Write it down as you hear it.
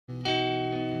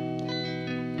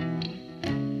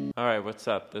Alright, what's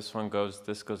up? This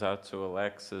goes out to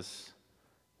Alexis.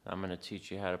 I'm gonna teach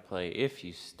you how to play If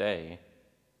You Stay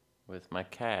with my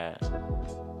cat.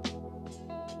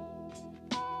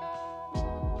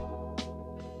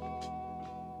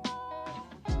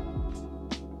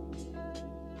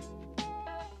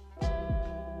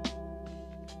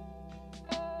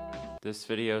 This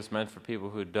video is meant for people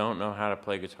who don't know how to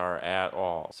play guitar at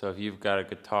all. So if you've got a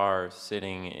guitar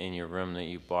sitting in your room that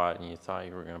you bought and you thought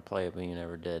you were going to play it but you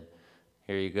never did,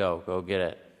 here you go. Go get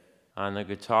it. On the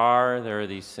guitar, there are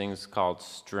these things called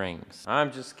strings.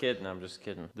 I'm just kidding.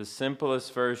 The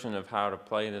simplest version of how to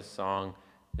play this song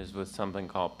is with something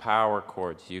called power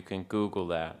chords. You can Google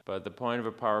that. But the point of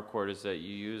a power chord is that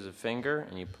you use a finger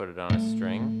and you put it on a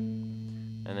string.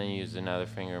 And then you use another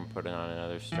finger and put it on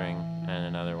another string, and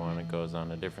another one that goes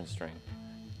on a different string.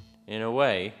 In a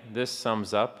way, this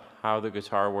sums up how the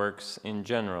guitar works in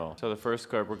general. So the first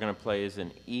chord we're going to play is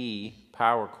an E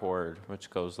power chord, which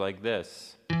goes like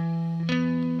this.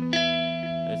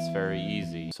 It's very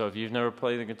easy. So if you've never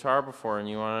played the guitar before and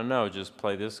you want to know, just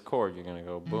play this chord. You're going to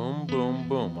go boom, boom,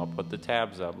 boom. I'll put the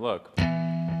tabs up. Look.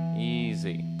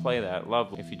 Easy. Play that.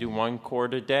 Lovely. If you do one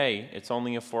chord a day, it's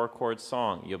only a 4-chord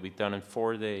song. You'll be done in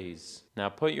 4 days. Now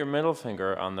put your middle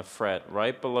finger on the fret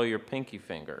right below your pinky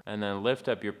finger, and then lift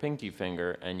up your pinky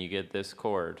finger and you get this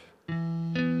chord.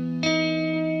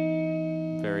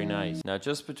 Very nice. Now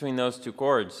just between those two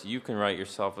chords, you can write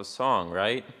yourself a song,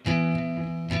 right?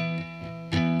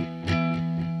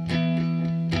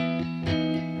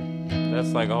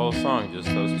 That's like a whole song, just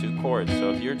those two chords.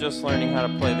 So if you're just learning how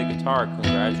to play the guitar,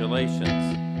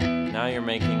 congratulations. Now you're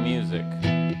making music.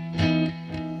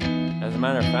 As a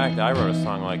matter of fact, I wrote a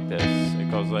song like this.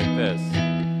 It goes like this.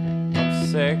 I'm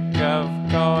sick of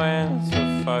going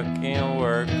to fucking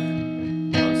work.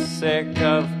 I'm sick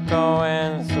of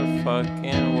going to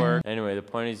fucking work. Anyway, the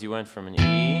point is you went from an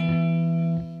E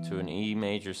to an E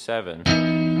major 7,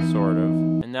 sort of.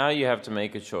 And now you have to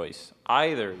make a choice.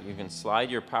 Either you can slide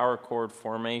your power chord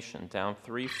formation down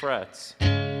 3 frets,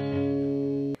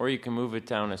 or you can move it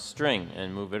down a string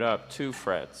and move it up 2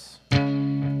 frets.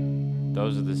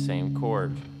 Those are the same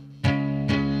chord. They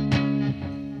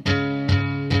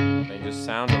just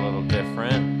sound a little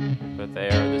different, but they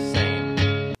are the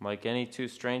same. Like any two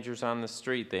strangers on the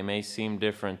street, they may seem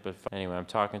different, but anyway, I'm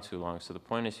talking too long. So the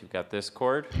point is you've got this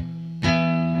chord,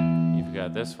 you've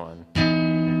got this one,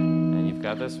 and you've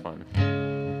got this one.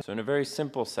 So in a very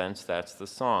simple sense, that's the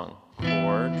song.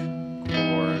 Chord,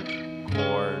 chord,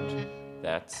 chord,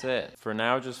 that's it. For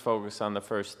now, just focus on the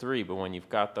first 3, but when you've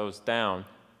got those down,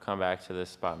 come back to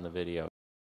this spot in the video.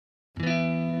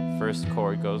 First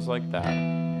chord goes like that.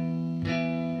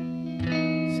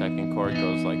 Second chord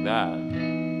goes like that.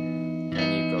 Then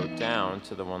you go down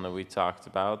to the one that we talked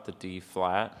about, the D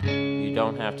flat. You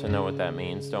don't have to know what that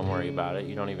means, don't worry about it.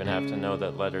 You don't even have to know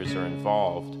that letters are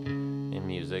involved in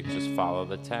music, just follow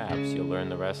the tabs. You'll learn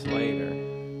the rest later.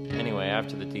 Anyway,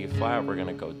 after the D flat, we're going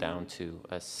to go down to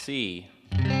a C.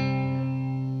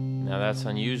 Now that's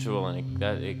unusual, and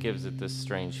it gives it this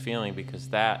strange feeling because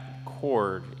that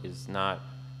chord is not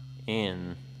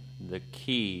in the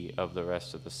key of the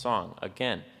rest of the song.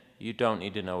 Again, you don't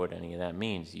need to know what any of that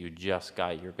means. You just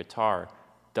got your guitar.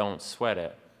 Don't sweat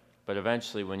it. But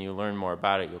eventually, when you learn more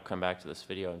about it, you'll come back to this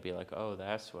video and be like, oh,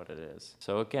 that's what it is.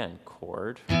 So again,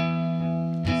 chord,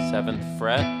 7th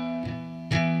fret,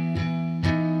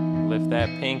 lift that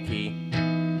pinky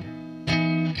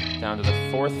down to the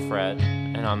 4th fret,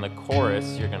 and on the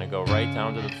chorus, you're going to go right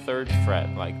down to the 3rd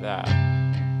fret, like that.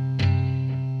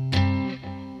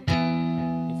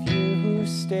 If you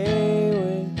stay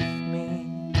with me,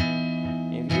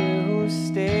 if you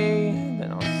stay,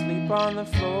 then I'll sleep on the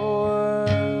floor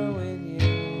with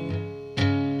you,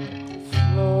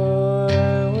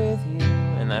 floor with you.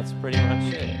 And that's pretty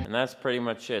much it. And that's pretty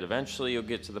much it. Eventually, you'll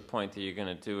get to the point that you're going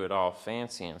to do it all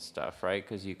fancy and stuff, right?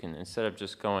 Because you can, instead of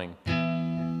just going...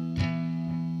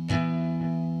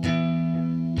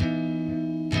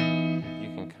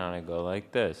 kind of go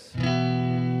like this.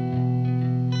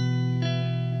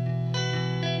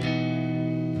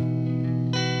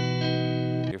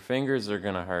 Your fingers are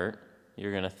going to hurt.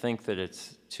 You're going to think that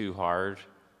it's too hard.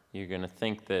 You're going to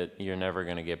think that you're never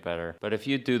going to get better. But if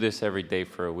you do this every day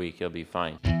for a week, you'll be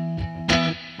fine.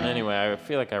 Anyway, I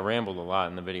feel like I rambled a lot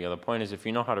in the video. The point is, if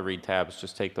you know how to read tabs,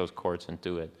 just take those chords and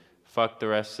do it. Fuck the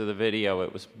rest of the video.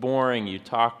 It was boring. You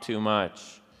talk too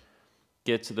much.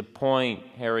 Get to the point,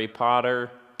 Harry Potter.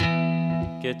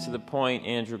 Get to the point,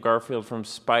 Andrew Garfield from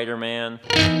Spider-Man.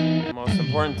 The most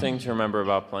important thing to remember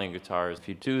about playing guitar is if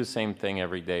you do the same thing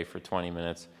every day for 20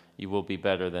 minutes, you will be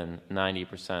better than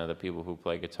 90% of the people who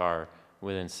play guitar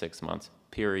within 6 months.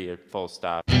 Period. Full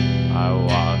stop. I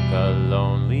walk a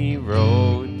lonely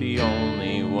road, the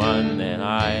only one that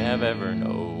I have ever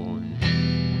known.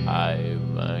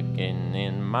 I'm looking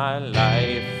in my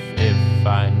life, if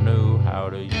I knew how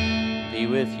to be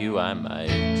with you, I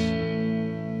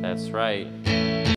might. That's right.